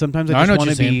 Right. Sometimes No, I I know just what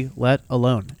want to you're be saying. let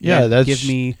alone. Yeah, that's give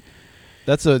me.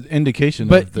 That's an indication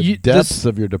But of the you- depths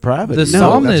of your depravity. The No,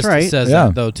 psalmist that's right. says Yeah.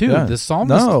 that though too. Yeah. The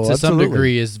psalmist No, to some absolutely.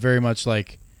 degree is very much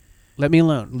like, Let me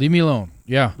alone. leave me alone.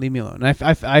 Yeah. Leave me alone.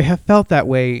 And I have felt that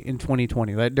way in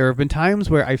 2020. Like, there have been times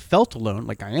where I felt alone,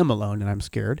 like I am alone and I'm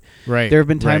scared. Right. There have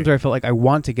been times right. where I felt like I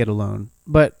want to get alone.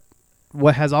 But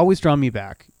what has always drawn me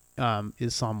back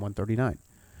is Psalm 139.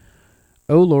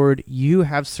 O Lord, you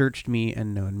have searched me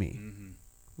and known me,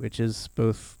 which is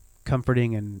both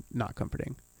comforting and not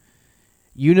comforting.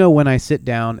 You know when I sit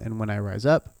down and when I rise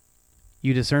up.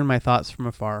 You discern my thoughts from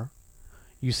afar.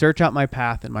 You search out my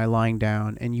path and my lying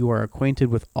down, and you are acquainted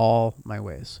with all my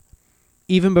ways.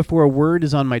 Even before a word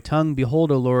is on my tongue,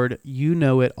 behold, O Lord, you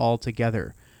know it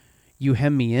altogether. You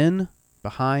hem me in,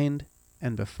 behind,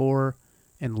 and before,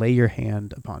 and lay your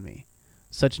hand upon me.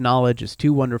 Such knowledge is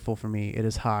too wonderful for me. It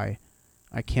is high.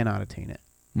 I cannot attain it.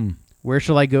 Mm. Where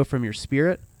shall I go from your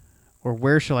spirit? Or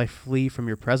where shall I flee from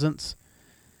your presence?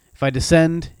 If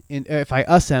I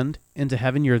ascend into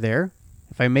heaven, you're there.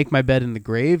 If I make my bed in the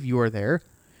grave, you are there.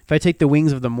 If I take the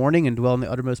wings of the morning and dwell in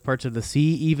the uttermost parts of the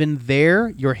sea, even there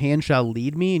your hand shall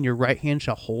lead me, and your right hand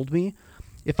shall hold me.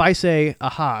 If I say,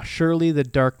 Aha, surely the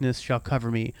darkness shall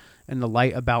cover me, and the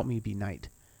light about me be night.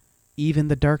 Even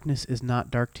the darkness is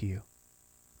not dark to you.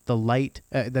 The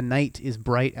night is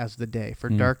bright as the day, for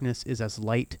darkness is as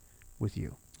light with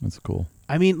you. That's cool.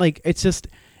 I mean, like, it's just,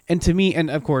 and to me, and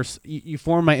of course, you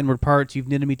form my inward parts. You've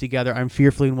knitted me together. I'm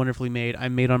fearfully and wonderfully made.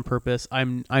 I'm made on purpose.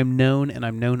 I'm known, and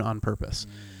I'm known on purpose.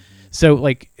 So,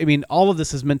 like, I mean, all of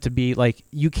this is meant to be, like,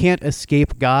 you can't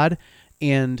escape God.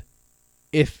 And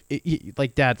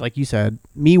like, Dad, like you said,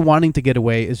 me wanting to get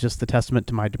away is just the testament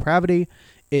to my depravity.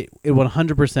 It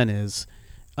 100% is.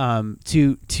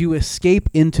 To escape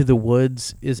into the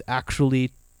woods is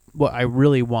actually what I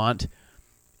really want,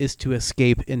 is to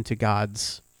escape into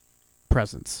God's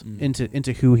presence,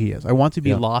 into who He is. I want to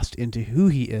be lost into who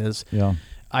He is. Yeah.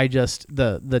 I just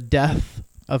the death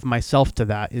of myself to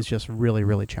that is just really,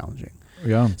 really challenging.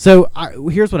 Yeah. So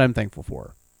here's what I'm thankful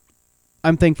for.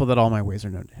 I'm thankful that all my ways are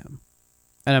known to Him,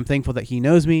 and I'm thankful that He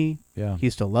knows me. Yeah. He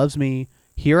still loves me.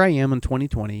 Here I am in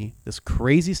 2020. This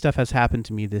crazy stuff has happened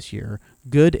to me this year,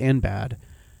 good and bad,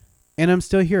 and I'm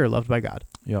still here, loved by God.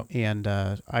 Yep. And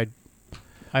I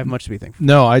have much to be thankful.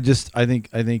 No, I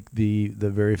think the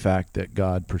very fact that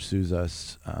God pursues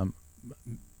us.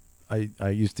 I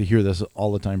used to hear this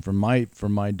all the time from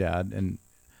my dad, and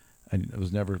I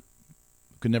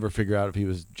could never figure out if he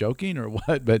was joking or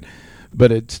what,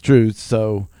 but it's true.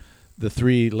 So the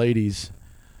three ladies,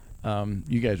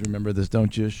 you guys remember this,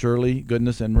 don't you? Surely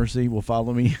goodness and mercy will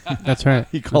follow me. That's right.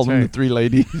 He called That's them right. the three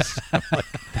ladies.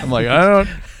 I'm like, I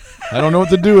don't know what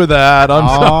to do with that. I'm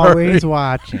Always sorry.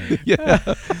 watching.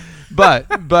 Yeah.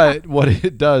 But what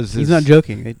it does is, He's not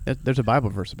joking. There's a Bible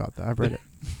verse about that. I've read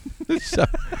it. so,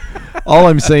 all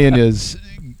I'm saying is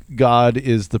God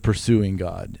is the pursuing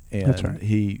God, and That's right.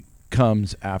 He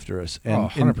comes after us. And,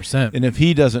 100%. and if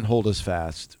He doesn't hold us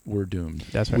fast, we're doomed.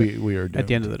 That's right. We are doomed. At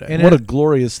the end of the day. And What a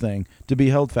glorious thing to be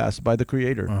held fast by the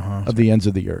Creator Uh-huh. of the ends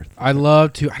of the earth. I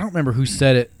love to. I don't remember who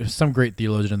said it. It was some great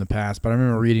theologian in the past, but I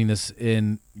remember reading this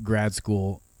in grad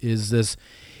school. Is this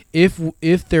if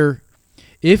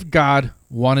God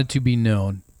wanted to be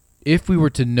known, if we were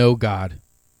to know God,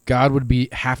 God would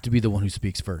have to be the one who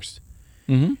speaks first.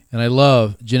 Mm-hmm. And I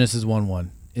love Genesis 1:1.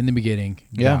 In the beginning,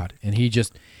 Yeah. God, and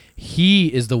He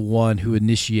is the one who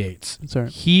initiates. That's right.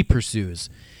 He pursues.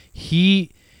 He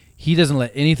doesn't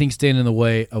let anything stand in the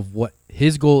way of what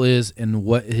His goal is and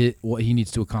what he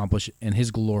needs to accomplish and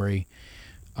His glory.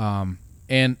 And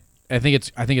I think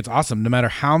it's awesome. No matter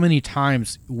how many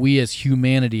times we as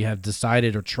humanity have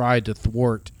decided or tried to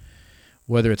thwart,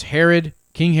 whether it's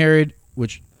King Herod,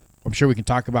 which I'm sure we can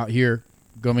talk about here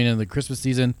going into the Christmas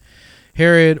season,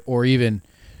 Herod, or even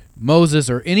Moses,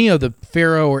 or any of the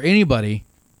Pharaoh, or anybody,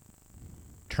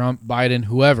 Trump, Biden,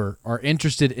 whoever, are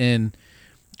interested in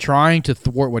trying to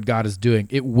thwart what God is doing,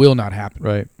 it will not happen.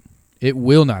 Right. It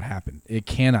will not happen. It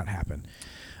cannot happen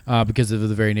because of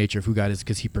the very nature of who God is,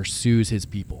 because He pursues His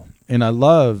people. And I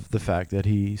love the fact that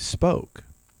He spoke.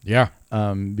 Yeah.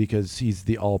 Because He's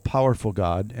the all-powerful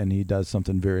God, and He does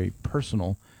something very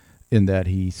personal in that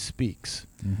He speaks.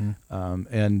 Mm-hmm.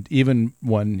 And even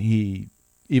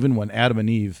when Adam and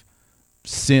Eve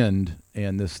sinned,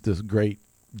 and this great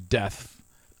death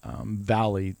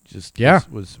valley just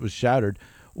was shattered,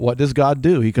 what does God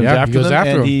do? He comes after them,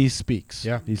 and He speaks.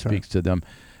 Yeah, He speaks to them.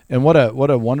 And what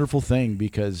a wonderful thing,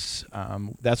 because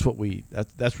that's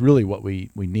really what we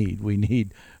need. We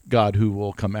need God who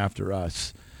will come after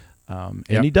us. And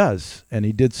He does. And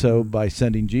He did so by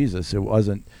sending Jesus.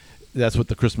 That's what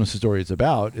the Christmas story is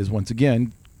about, is once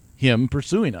again Him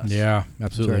pursuing us. Yeah,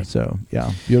 absolutely. Right. So,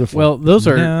 yeah, beautiful. Well, those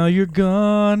are Now you're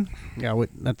gone. Yeah,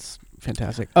 that's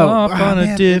fantastic. Off on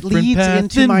a different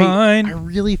path than mine. I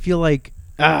really feel like,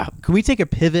 can we take a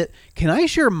pivot? Can I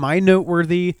share my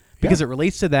noteworthy? Because it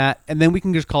relates to that, and then we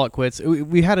can just call it quits.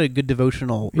 We had a good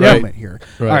devotional moment here.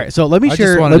 Right. All right, so let me I share.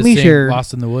 just wanted Let to me sing share.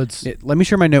 Lost in the Woods. Let me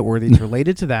share my noteworthy. It's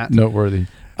related to that. Noteworthy.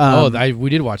 We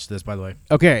did watch this, by the way.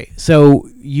 Okay, so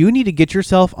you need to get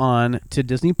yourself on to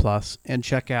Disney Plus and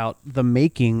check out the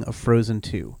making of Frozen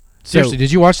 2. Seriously,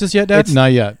 did you watch this yet, Dad?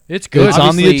 Not yet. It's good. It's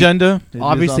on the Obviously- agenda. It is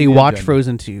Obviously, on the watch agenda.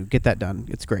 Frozen 2. Get that done.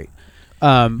 It's great.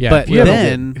 Yeah, But if you haven't-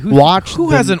 then who watch. Who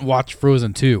hasn't watched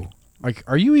Frozen 2? Like,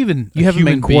 are you even You a haven't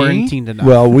human been being? quarantined enough.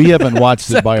 Well, we haven't watched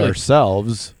it by Exactly.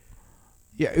 ourselves.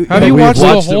 yeah, Have but you we've watched the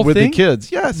watched whole it with thing? the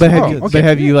kids? Yes. But have with you? kids. But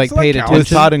have you like So that paid counts. With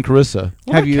attention? Todd and Carissa. Well,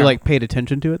 Have that you counts. like paid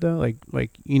attention to it though?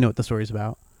 Like you know what the story's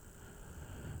about?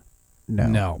 No.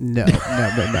 No. No.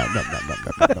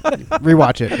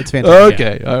 Rewatch it. It's fantastic.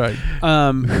 Okay. All right.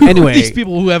 Anyway, These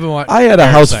people who haven't watched. I had a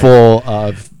house Parasite. full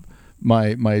of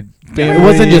my family it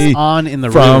wasn't just on in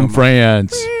the from room.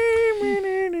 France.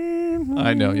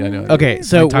 I know. Yeah, I know. Okay,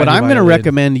 so My what tiny I'm going to violin.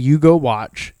 recommend you go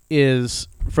watch is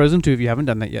Frozen 2 if you haven't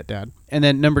done that yet, Dad. And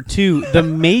then number 2, the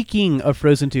making of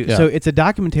Frozen 2. Yeah. So it's a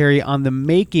documentary on the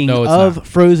making No, it's of not.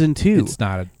 Frozen 2. It's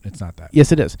not that.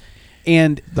 Yes, it is.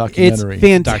 And it's Documentary.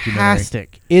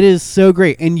 fantastic. It is so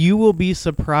great. And you will be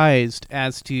surprised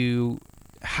as to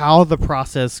how the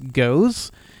process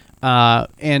goes.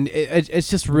 And it's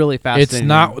just really fascinating. It's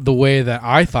not the way that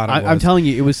I thought it was. I'm telling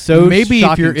you, it was so maybe if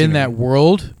shocking you're to in me. that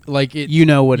world, like it, You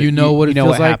know what it you know what it you know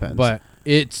feels what like, happens. but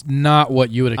it's not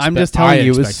what you would expect. I'm just telling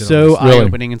you, it was so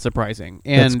eye-opening and surprising.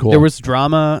 And cool. there was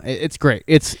drama. It's great.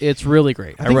 It's really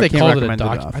great. I think they can't called it a recommend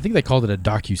doc. I think they called it a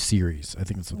docu-series. I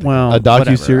think that's what they well, a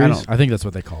docu-series? whatever. I think that's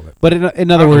what they called it. But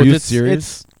in other words,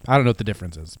 it's I don't know what the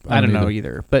difference is. I don't know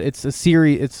either. But it's a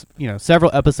series. It's several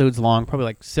episodes long, probably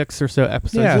like 6 or so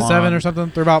episodes. Yeah, long. 7 or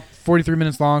something. They're about 43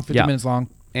 minutes long, 50 Yeah. minutes long.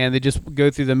 And they just go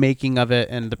through the making of it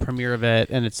and the premiere of it,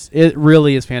 and it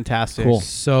really is fantastic. Cool.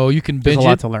 So you can There's binge a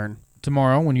lot it to learn.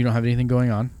 tomorrow when you don't have anything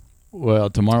going on. Well,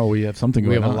 tomorrow we have something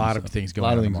We going on. have a lot of things going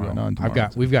on. A lot of things tomorrow. going on tomorrow.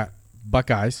 We've got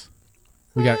Buckeyes.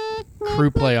 We got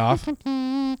Crew playoff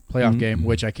game,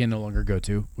 which I can no longer go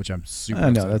to, which I'm super. I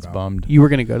know, upset that's about. bummed. You were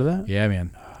going to go to that? Yeah, man.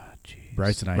 Jeez.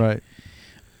 Bryce and I. Right.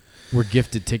 We're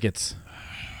gifted tickets.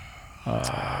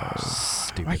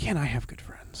 Stupid. Why can't I have good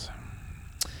friends?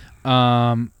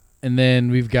 And then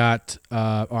we've got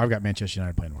I've got Manchester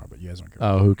United playing tomorrow, but you guys don't care.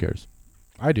 Oh, who cares?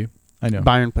 I do. I know.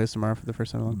 Bayern plays tomorrow for the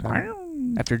first time in a long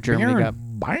time. After Germany got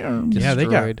Bayern. Yeah, they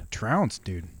destroyed. got trounced,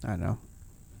 dude. I know.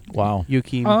 Wow.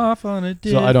 Yuki. Off on a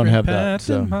So I don't have that, path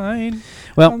so- of mine.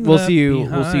 Well, I'm we'll left see you.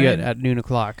 We'll see you behind. at noon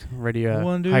o'clock. Ready? High kick.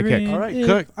 Wondering All right, if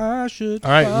cook. I should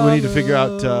All right, we need to figure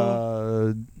out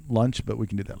follow. lunch, but we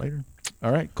can do that later.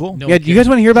 All right, cool. No Yeah, one do you guys cares.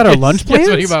 want to hear about our Yes, lunch yes, plans?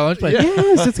 what do you about lunch plans?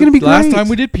 Yes, it's gonna be great. Last time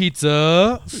we did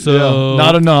pizza, so Yeah,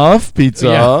 not enough pizza.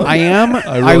 Yeah. I am. I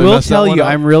I, really will messed that tell one you, up.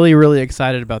 I'm really, really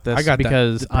excited about this I got that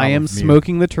because I problem am from you.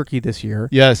 smoking the turkey this year,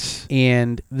 Yes.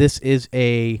 and this is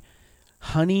a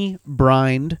honey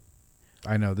brined,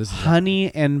 I know this is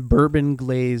honey and bourbon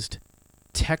glazed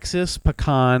Texas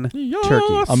pecan Yes.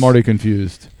 turkey. I'm already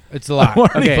confused. It's a lot,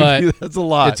 Okay. but That's a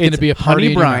lot. it's going to be a party honey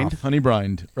in your brined. mouth. Honey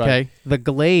brined. Right. Okay, the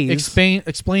glaze. Explain.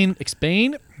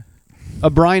 A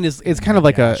brine is it's kind of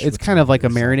like Gosh, a it's what's kind of like a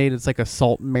wrong with marinade. It's like a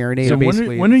salt marinade. So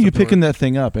basically. when are you It's a picking bourbon. that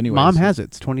thing up anyway? Mom has it.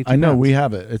 It's 22. I know pounds. we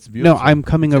have it. It's No, beautiful. I'm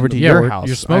coming over to Yeah, your we're- house.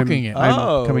 you're smoking it.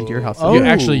 I'm coming to your house. Oh.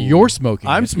 You're smoking.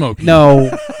 I'm it. smoking.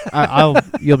 No,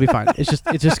 you'll be fine. It's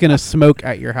just gonna smoke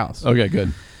at your house. Okay,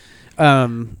 good. All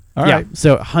All yeah. right.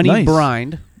 So honey Nice.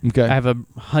 brined. Okay. I have a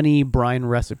honey brine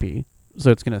recipe. So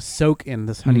it's gonna soak in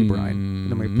this honey brine.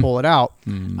 And then we pull it out.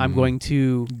 I'm going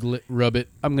to Rub it,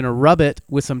 I'm gonna rub it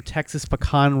with some Texas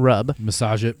pecan rub.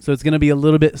 massage it. So it's gonna be a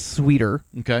little bit sweeter.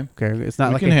 Okay. Okay, it's not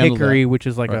We like can a handle hickory, that. which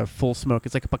is like Right. a full smoke.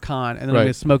 It's like a pecan, and then Right. I'm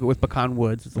gonna smoke it with pecan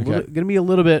woods. It's Okay. gonna be a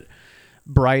little bit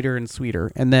brighter and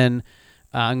sweeter, and then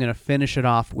I'm gonna finish it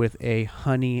off with a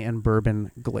honey and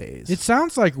bourbon glaze. It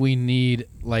sounds like we need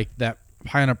like that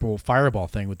pineapple fireball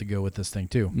thing to go with this thing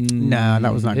too. Nah,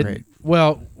 that was not It- great.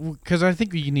 Well, because I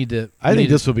think you need to. I we think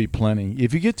need this will be plenty.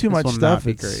 If you get too This much will stuff, not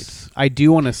be it's great. I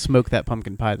do want to smoke that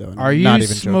pumpkin pie though. and Are I'm you not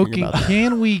even joking smoking? about that.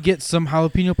 Can we get some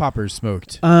jalapeno poppers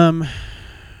smoked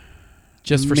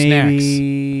just for snacks?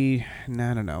 maybe,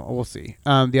 I don't know. We'll see.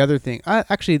 The other thing,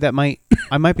 actually, I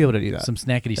might be able to do that. Some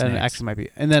snackety That snacks. actually might be.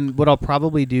 And then what I'll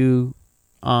probably do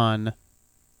on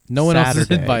No one else is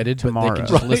Saturday, invited, tomorrow. but they can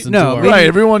just Right. listen No, to our. maybe- right.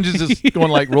 Everyone's just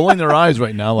going like rolling their eyes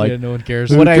right now. Like yeah, no one cares.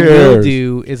 Who what I will cares?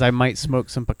 do is I might smoke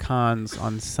some pecans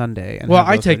on Sunday. And Well,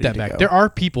 have I those take ready that to back. go. There are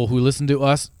people who listen to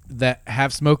us that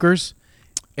have smokers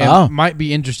and Oh. might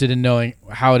be interested in knowing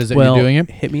how it is that well, you're doing it.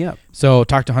 Hit me up. So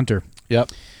talk to Hunter.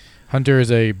 Yep. Hunter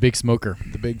is a big smoker,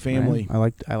 The big family. I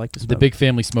like to smoke. the big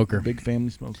family smoker. Big family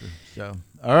smoker. So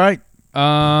all right.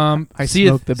 I see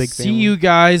smoke the big See family. you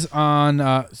guys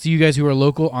on. See you guys who are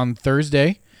local on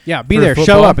Thursday, Yeah, be for there. Show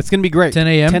football. up. It's gonna be great. 10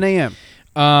 a.m. 10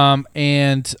 a.m.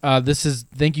 And this is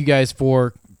thank you guys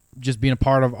for just being a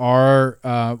part of our.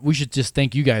 We should just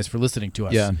thank you guys for listening to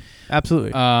us. Yeah.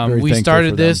 Absolutely. Very We thankful started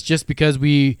for this them. just because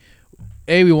we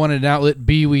wanted an outlet.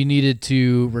 B, we needed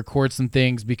to record some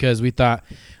things because we thought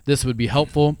this would be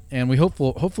helpful, and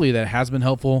hopefully that has been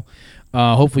helpful.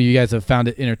 Hopefully you guys have found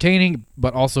it entertaining,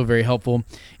 but also very helpful,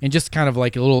 and just kind of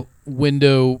like a little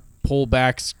window pull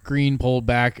back, screen pulled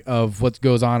back of what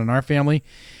goes on in our family.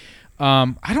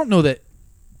 I don't know that.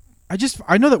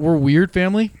 I know that we're a weird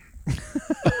family.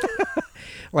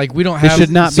 Like we don't This have. should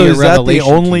not So be a is that the revelation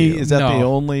to only? you. Is that the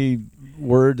No. only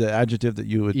word, the adjective that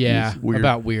you would Yeah, use? Weird.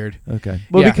 about weird. Okay.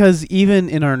 Well, Yeah. because even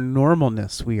in our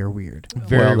normalness, we are weird.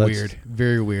 Very Well, weird.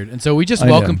 Very weird. And so we just I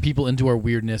know. welcome people into our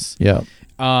weirdness. Yeah.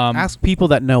 Ask people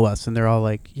that know us, and they're all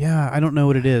like, "Yeah, I don't know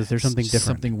what it is. There's something different.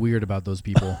 Something weird about those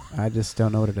people. I just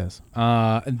don't know what it is."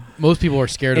 And most people are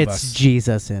scared of It's us.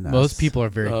 Jesus in us. Most people are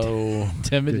very Oh.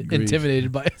 good grief.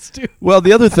 intimidated by us too. Well,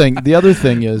 the other thing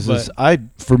is But-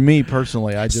 for me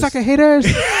personally, I just sucker haters.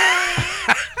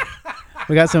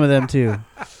 We got some of them too.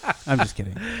 I'm just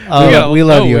kidding. got- we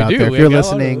love no, you we out do. there. If We you're got a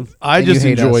lot of listening, I and you just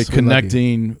hate us, enjoy we love you.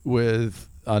 connecting with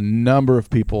a number of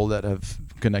people that have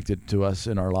connected to us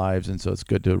in our lives, and so it's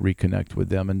good to reconnect with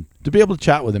them and to be able to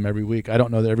chat with them every week. I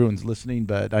don't know that everyone's listening,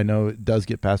 but I know it does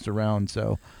get passed around.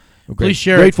 So please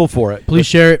share. Grateful for it. Please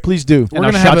share it. Please do. And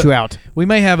I'll shout you out. We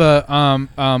may have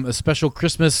a special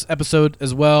Christmas episode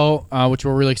as well, which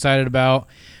we're really excited about.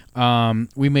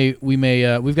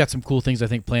 We've got some cool things I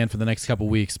think planned for the next couple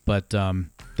weeks. But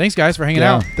thanks guys for hanging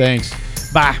out.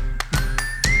 Thanks. Bye.